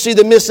 We see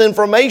the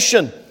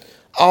misinformation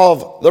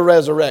of the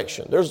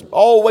resurrection. There's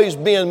always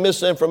been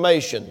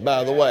misinformation,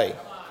 by the way.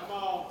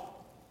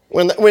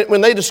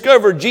 When they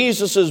discovered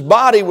Jesus'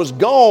 body was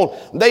gone,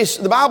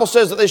 the Bible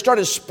says that they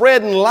started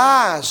spreading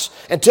lies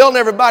and telling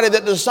everybody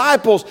that the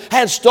disciples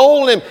had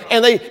stolen him.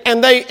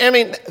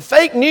 And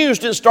fake news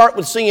didn't start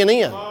with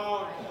CNN.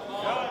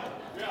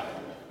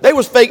 There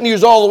was fake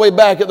news all the way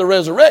back at the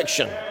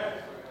resurrection.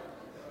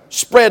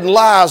 Spreading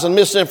lies and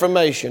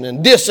misinformation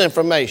and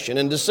disinformation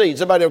and deceit.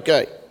 Is everybody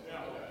okay?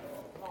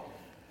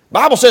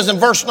 Bible says in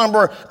verse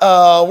number, where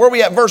are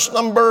we at? Verse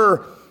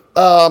number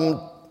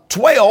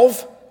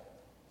 12.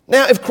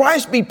 Now, if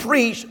Christ be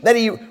preached that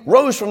he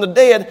rose from the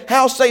dead,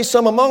 how say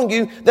some among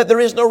you that there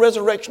is no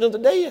resurrection of the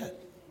dead?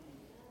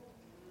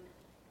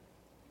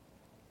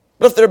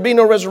 But if there be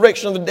no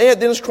resurrection of the dead,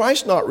 then is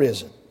Christ not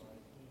risen?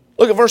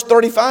 Look at verse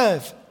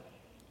 35.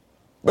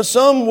 But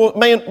some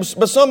man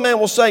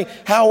will say,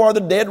 how are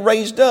the dead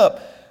raised up?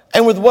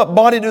 And with what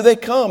body do they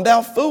come?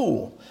 Thou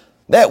fool.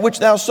 That which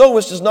thou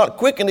sowest is not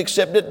quickened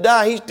except it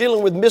die. He's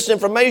dealing with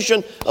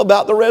misinformation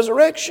about the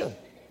resurrection.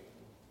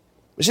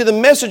 We see the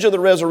message of the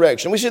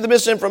resurrection. We see the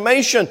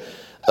misinformation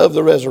of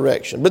the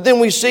resurrection. But then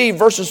we see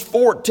verses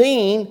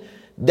 14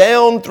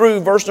 down through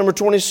verse number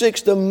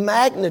 26, the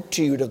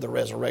magnitude of the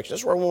resurrection.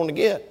 That's where we want to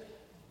get.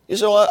 You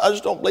say, well, I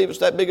just don't believe it's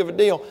that big of a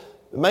deal.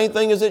 The main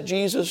thing is that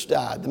Jesus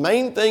died. The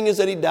main thing is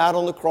that he died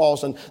on the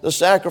cross and the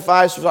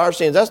sacrifice of our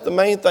sins. That's the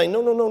main thing.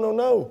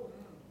 No.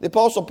 The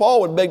Apostle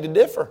Paul would beg to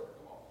differ.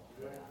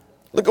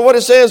 Look at what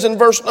it says in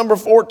verse number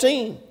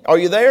 14. Are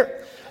you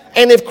there?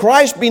 And if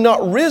Christ be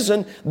not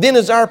risen, then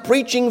is our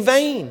preaching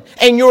vain,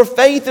 and your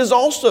faith is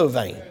also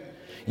vain.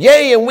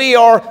 Yea, and we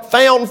are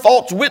found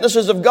false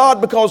witnesses of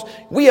God, because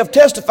we have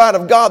testified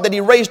of God that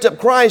He raised up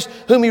Christ,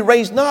 whom He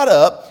raised not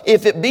up,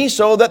 if it be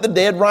so that the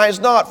dead rise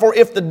not. For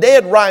if the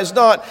dead rise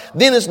not,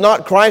 then is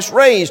not Christ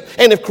raised.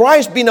 And if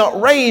Christ be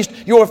not raised,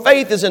 your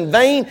faith is in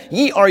vain,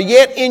 ye are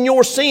yet in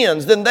your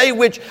sins. Then they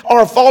which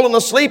are fallen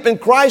asleep in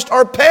Christ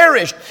are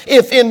perished.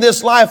 If in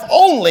this life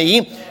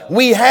only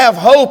we have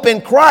hope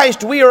in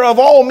Christ, we are of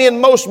all men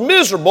most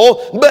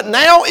miserable, but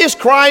now is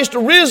Christ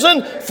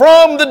risen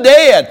from the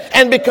dead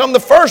and become the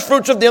first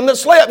fruits of them that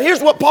slept.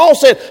 Here's what Paul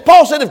said.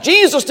 Paul said, if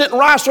Jesus didn't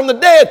rise from the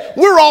dead,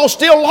 we're all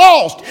still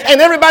lost.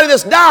 And everybody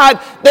that's died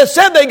that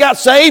said they got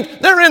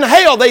saved, they're in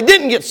hell. They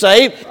didn't get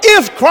saved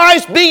if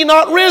Christ be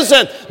not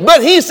risen.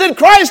 But he said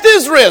Christ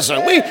is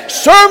risen. We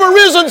serve a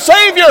risen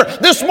Savior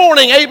this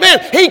morning.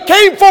 Amen. He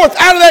came forth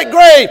out of that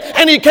grave,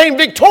 and He came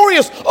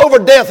victorious over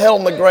death, hell,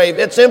 and the grave.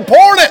 It's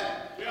important.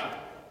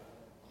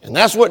 And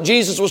that's what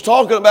Jesus was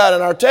talking about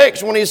in our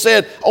text when He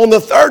said, on the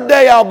third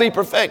day I'll be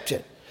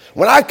perfected.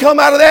 When I come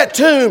out of that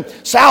tomb,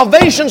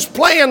 salvation's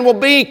plan will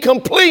be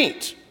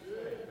complete.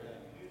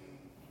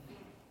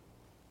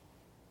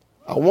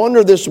 I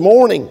wonder this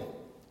morning,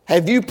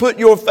 have you put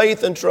your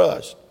faith and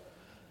trust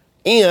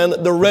in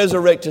the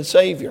resurrected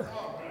Savior?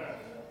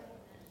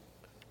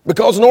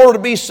 Because in order to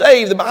be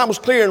saved, the Bible's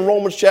clear in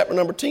Romans chapter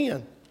number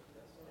 10.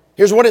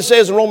 Here's what it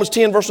says in Romans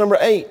 10 verse number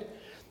 8.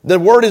 The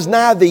word is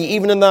nigh thee,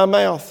 even in thy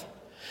mouth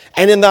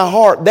and in thy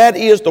heart. That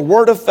is the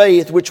word of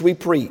faith which we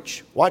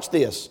preach. Watch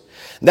this.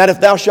 That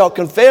if thou shalt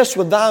confess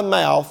with thy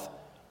mouth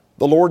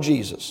the Lord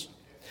Jesus,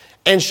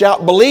 and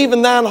shalt believe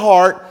in thine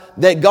heart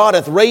that God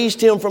hath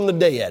raised Him from the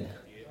dead,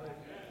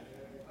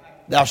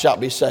 thou shalt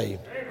be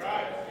saved.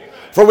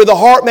 For with the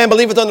heart man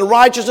believeth unto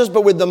righteousness,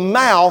 but with the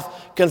mouth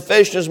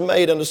confession is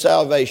made unto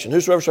salvation.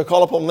 Whosoever shall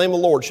call upon the name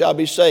of the Lord shall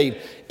be saved.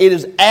 It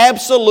is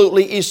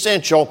absolutely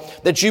essential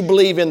that you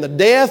believe in the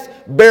death,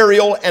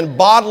 burial, and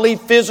bodily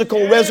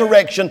physical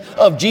resurrection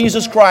of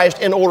Jesus Christ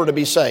in order to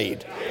be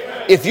saved.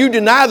 If you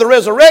deny the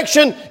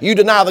resurrection, you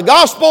deny the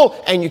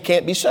gospel, and you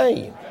can't be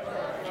saved.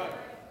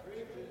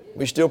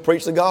 We still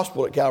preach the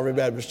gospel at Calvary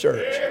Baptist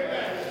Church.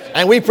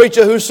 And we preach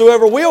a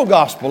whosoever will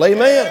gospel.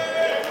 Amen.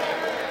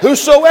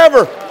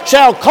 Whosoever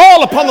shall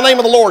call upon the name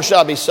of the Lord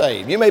shall be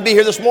saved. You may be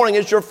here this morning.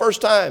 It's your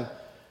first time.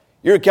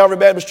 You're at Calvary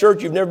Baptist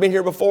Church. You've never been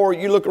here before.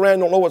 You look around,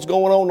 don't know what's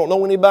going on, don't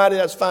know anybody.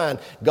 That's fine.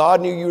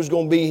 God knew you was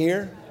going to be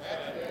here.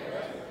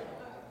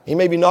 He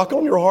may be knocking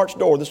on your heart's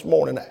door this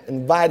morning,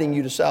 inviting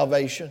you to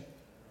salvation.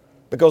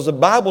 Because the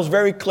Bible's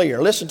very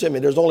clear. Listen to me.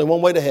 There's only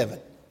one way to heaven.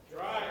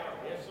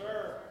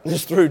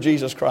 It's through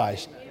Jesus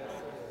Christ.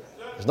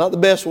 It's not the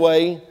best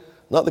way,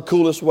 not the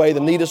coolest way, the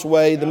neatest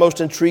way, the most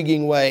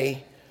intriguing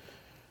way,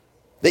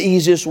 the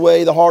easiest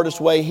way, the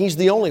hardest way. He's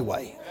the only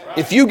way.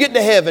 If you get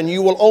to heaven,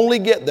 you will only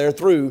get there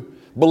through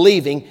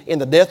believing in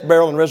the death,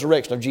 burial, and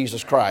resurrection of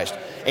Jesus Christ.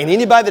 And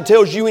anybody that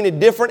tells you any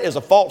different is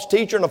a false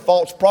teacher and a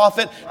false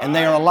prophet, and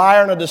they are a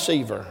liar and a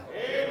deceiver.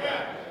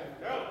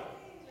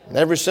 And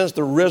ever since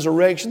the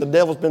resurrection, the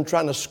devil's been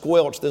trying to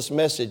squelch this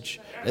message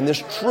and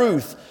this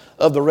truth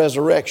of the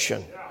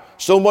resurrection.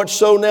 So much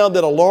so now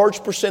that a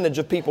large percentage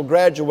of people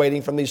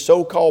graduating from these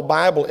so-called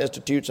Bible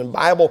institutes and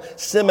Bible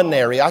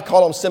seminary, I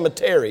call them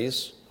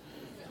cemeteries,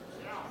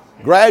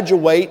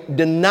 graduate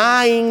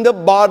denying the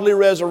bodily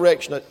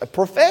resurrection.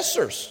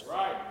 Professors.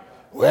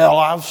 Well,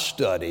 I've been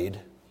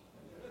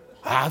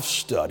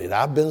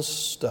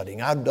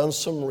studying, I've done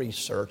some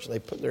research. They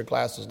put their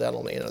glasses down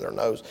on the end of their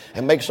nose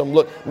and makes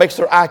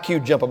their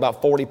IQ jump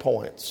about 40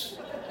 points.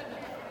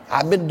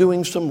 I've been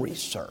doing some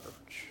research.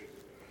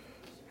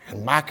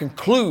 And my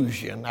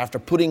conclusion, after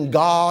putting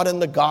God and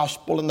the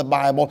gospel and the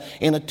Bible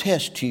in a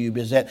test tube,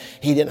 is that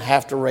He didn't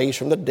have to raise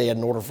from the dead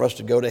in order for us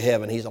to go to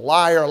heaven. He's a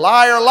liar,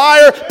 liar,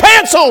 liar,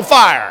 pants on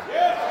fire.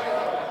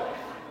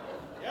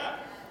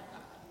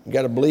 You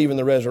got to believe in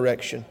the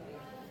resurrection.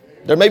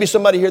 There may be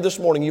somebody here this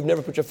morning, you've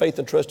never put your faith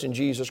and trust in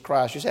Jesus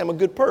Christ. You say, I'm a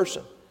good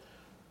person.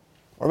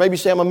 Or maybe you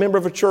say, I'm a member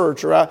of a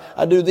church, or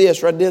I do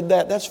this, or I did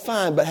that. That's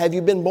fine, but have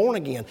you been born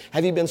again?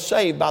 Have you been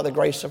saved by the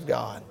grace of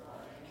God?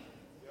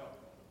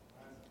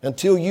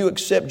 Until you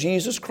accept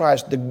Jesus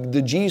Christ,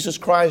 the Jesus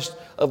Christ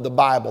of the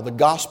Bible, the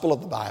gospel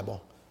of the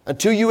Bible.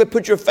 Until you have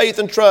put your faith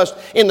and trust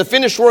in the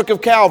finished work of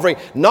Calvary,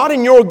 not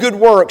in your good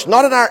works,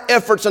 not in our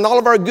efforts and all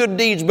of our good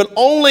deeds, but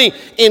only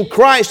in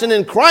Christ, and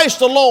in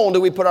Christ alone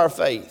do we put our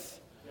faith.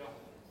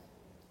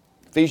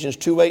 Ephesians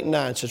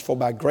 2:8-9 says, for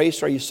by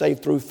grace are you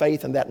saved through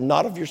faith, and that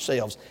not of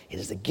yourselves. It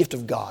is the gift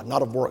of God,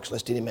 not of works,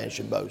 lest any man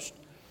should boast.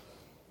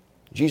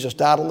 Jesus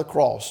died on the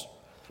cross.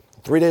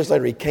 3 days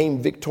later, He came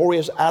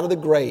victorious out of the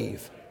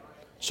grave,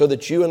 so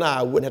that you and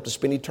I wouldn't have to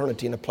spend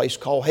eternity in a place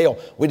called hell.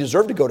 We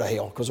deserve to go to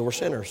hell because we're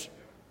sinners.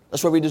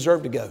 That's where we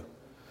deserve to go.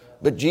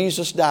 But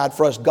Jesus died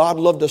for us. God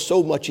loved us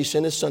so much, He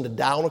sent His Son to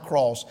die on a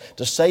cross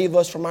to save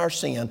us from our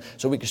sin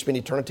so we could spend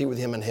eternity with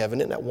Him in heaven.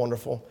 Isn't that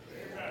wonderful?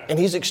 And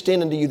He's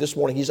extending to you this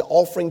morning, He's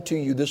offering to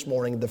you this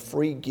morning the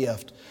free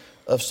gift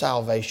of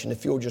salvation.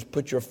 If you'll just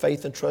put your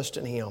faith and trust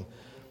in Him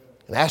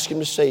and ask Him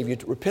to save you,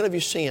 to repent of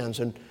your sins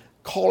and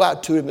call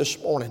out to Him this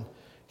morning.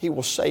 He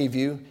will save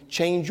you,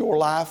 change your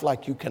life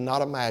like you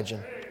cannot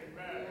imagine.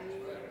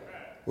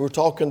 We were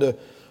talking to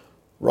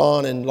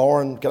Ron and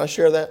Lauren. Can I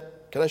share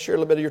that? Can I share a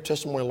little bit of your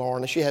testimony,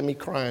 Lauren? And she had me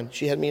crying.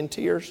 She had me in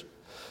tears.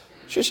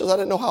 She says, I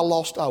didn't know how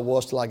lost I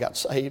was till I got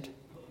saved.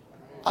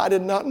 I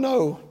did not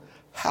know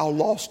how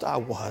lost I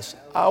was.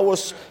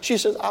 She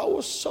says, I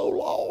was so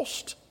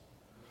lost.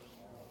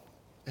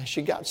 And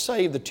she got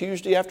saved the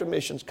Tuesday after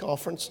missions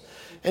conference.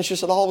 And she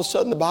said, all of a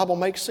sudden the Bible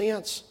makes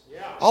sense.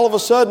 All of a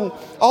sudden,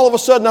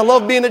 I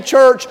love being at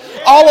church.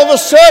 All of a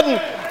sudden,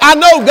 I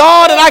know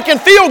God and I can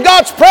feel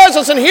God's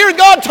presence and hear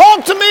God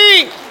talk to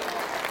me.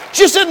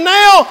 She said,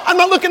 now I'm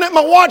not looking at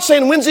my watch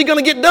saying, when's he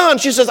going to get done?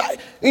 She says,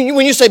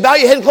 when you say bow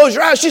your head and close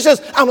your eyes, she says,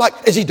 I'm like,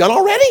 is he done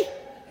already?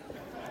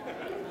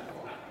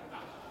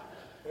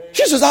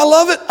 She says, I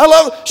love it. I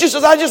love it. She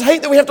says, I just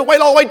hate that we have to wait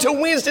all the way till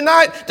Wednesday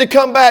night to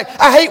come back.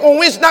 I hate when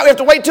Wednesday night we have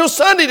to wait till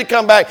Sunday to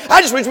come back.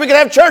 I just wish we could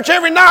have church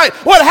every night.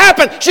 What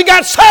happened? She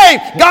got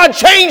saved. God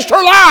changed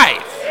her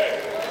life.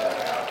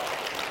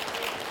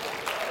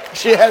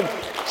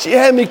 She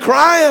had me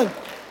crying.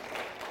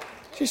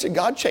 She said,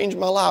 God changed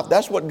my life.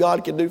 That's what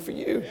God can do for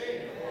you.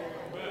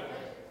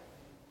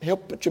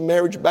 Help put your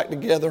marriage back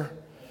together.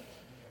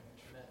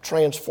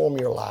 Transform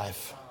your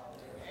life.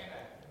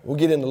 We'll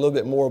get into a little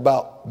bit more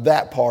about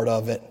that part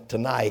of it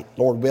tonight,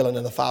 Lord willing,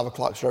 in the 5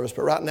 o'clock service.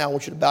 But right now, I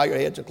want you to bow your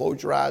heads and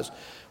close your eyes.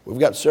 We've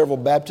got several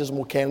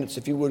baptismal candidates.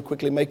 If you would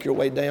quickly make your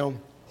way down.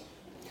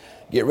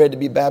 Get ready to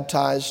be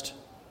baptized.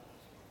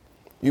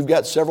 You've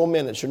got several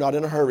minutes. You're not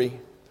in a hurry.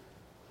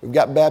 We've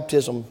got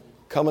baptism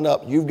coming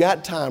up. You've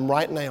got time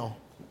right now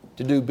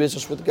to do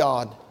business with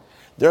God.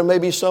 There may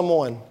be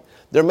someone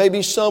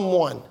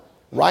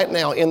right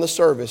now in the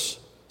service.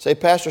 Say,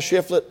 Pastor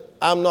Shiflett,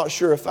 I'm not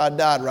sure if I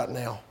died right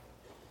now,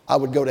 I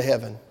would go to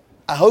heaven.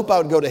 I hope I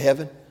would go to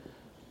heaven.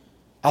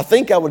 I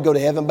think I would go to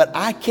heaven, but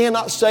I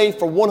cannot say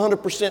for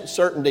 100%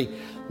 certainty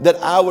that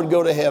I would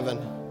go to heaven.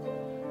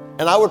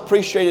 And I would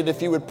appreciate it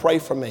if you would pray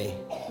for me.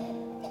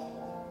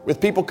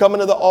 With people coming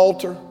to the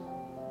altar,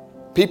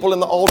 people in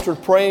the altar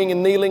praying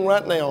and kneeling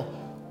right now,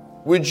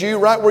 would you,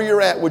 right where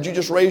you're at, would you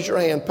just raise your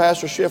hand?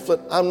 Pastor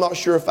Shiflett, I'm not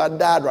sure if I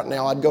died right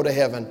now, I'd go to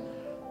heaven.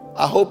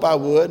 I hope I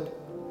would.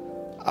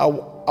 I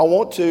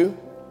want to.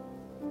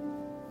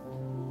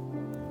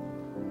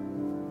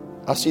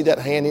 I see that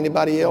hand.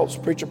 Anybody else?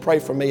 Preacher, pray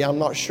for me. I'm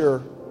not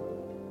sure.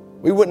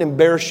 We wouldn't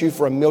embarrass you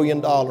for $1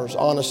 million,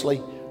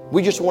 honestly.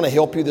 We just want to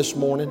help you this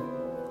morning.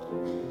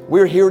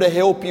 We're here to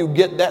help you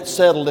get that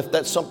settled if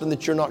that's something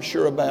that you're not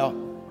sure about.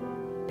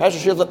 Pastor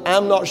Shiflett,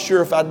 I'm not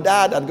sure if I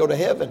died, I'd go to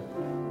heaven.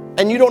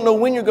 And you don't know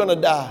when you're going to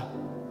die.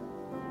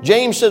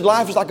 James said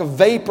life is like a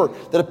vapor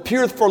that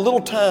appeareth for a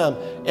little time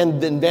and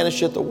then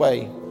vanisheth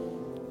away.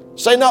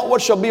 Say not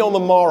what shall be on the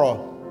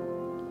morrow.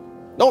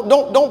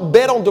 Don't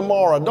bet on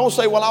tomorrow. Don't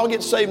say, well, I'll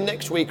get saved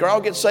next week, or I'll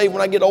get saved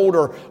when I get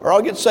older, or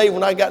I'll get saved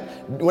when I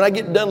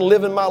get done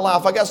living my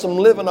life. I got some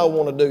living I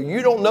want to do.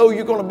 You don't know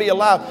you're going to be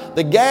alive.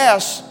 The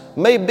gas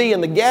may be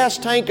in the gas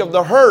tank of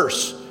the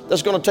hearse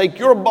that's going to take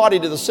your body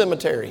to the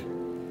cemetery.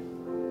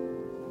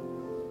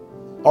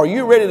 Are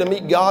you ready to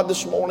meet God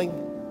this morning?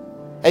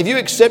 Have you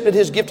accepted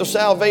His gift of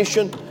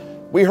salvation?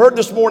 We heard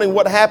this morning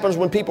what happens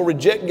when people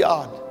reject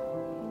God.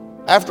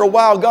 After a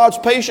while, God's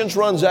patience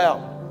runs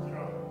out.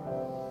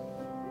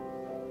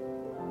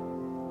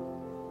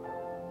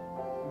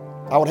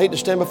 I would hate to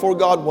stand before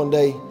God one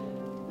day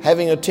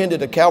having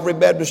attended a Calvary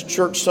Baptist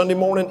Church Sunday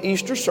morning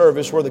Easter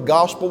service where the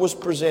gospel was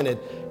presented,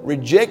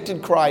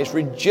 rejected Christ,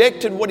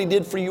 rejected what He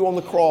did for you on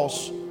the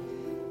cross,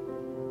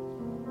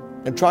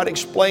 and try to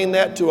explain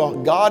that to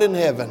a God in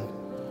heaven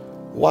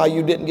why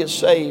you didn't get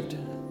saved.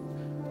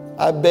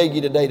 I beg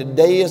you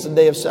today is the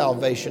day of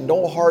salvation.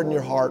 Don't harden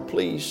your heart,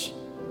 please.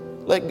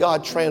 Let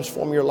God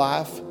transform your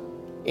life.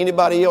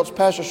 Anybody else?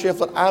 Pastor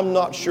Shiflett, I'm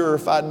not sure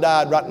if I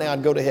died right now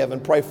I'd go to heaven.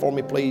 Pray for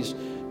me, please.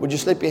 Would you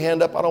slip your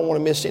hand up? I don't want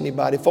to miss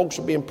anybody. Folks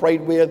are being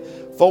prayed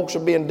with. Folks are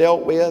being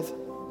dealt with.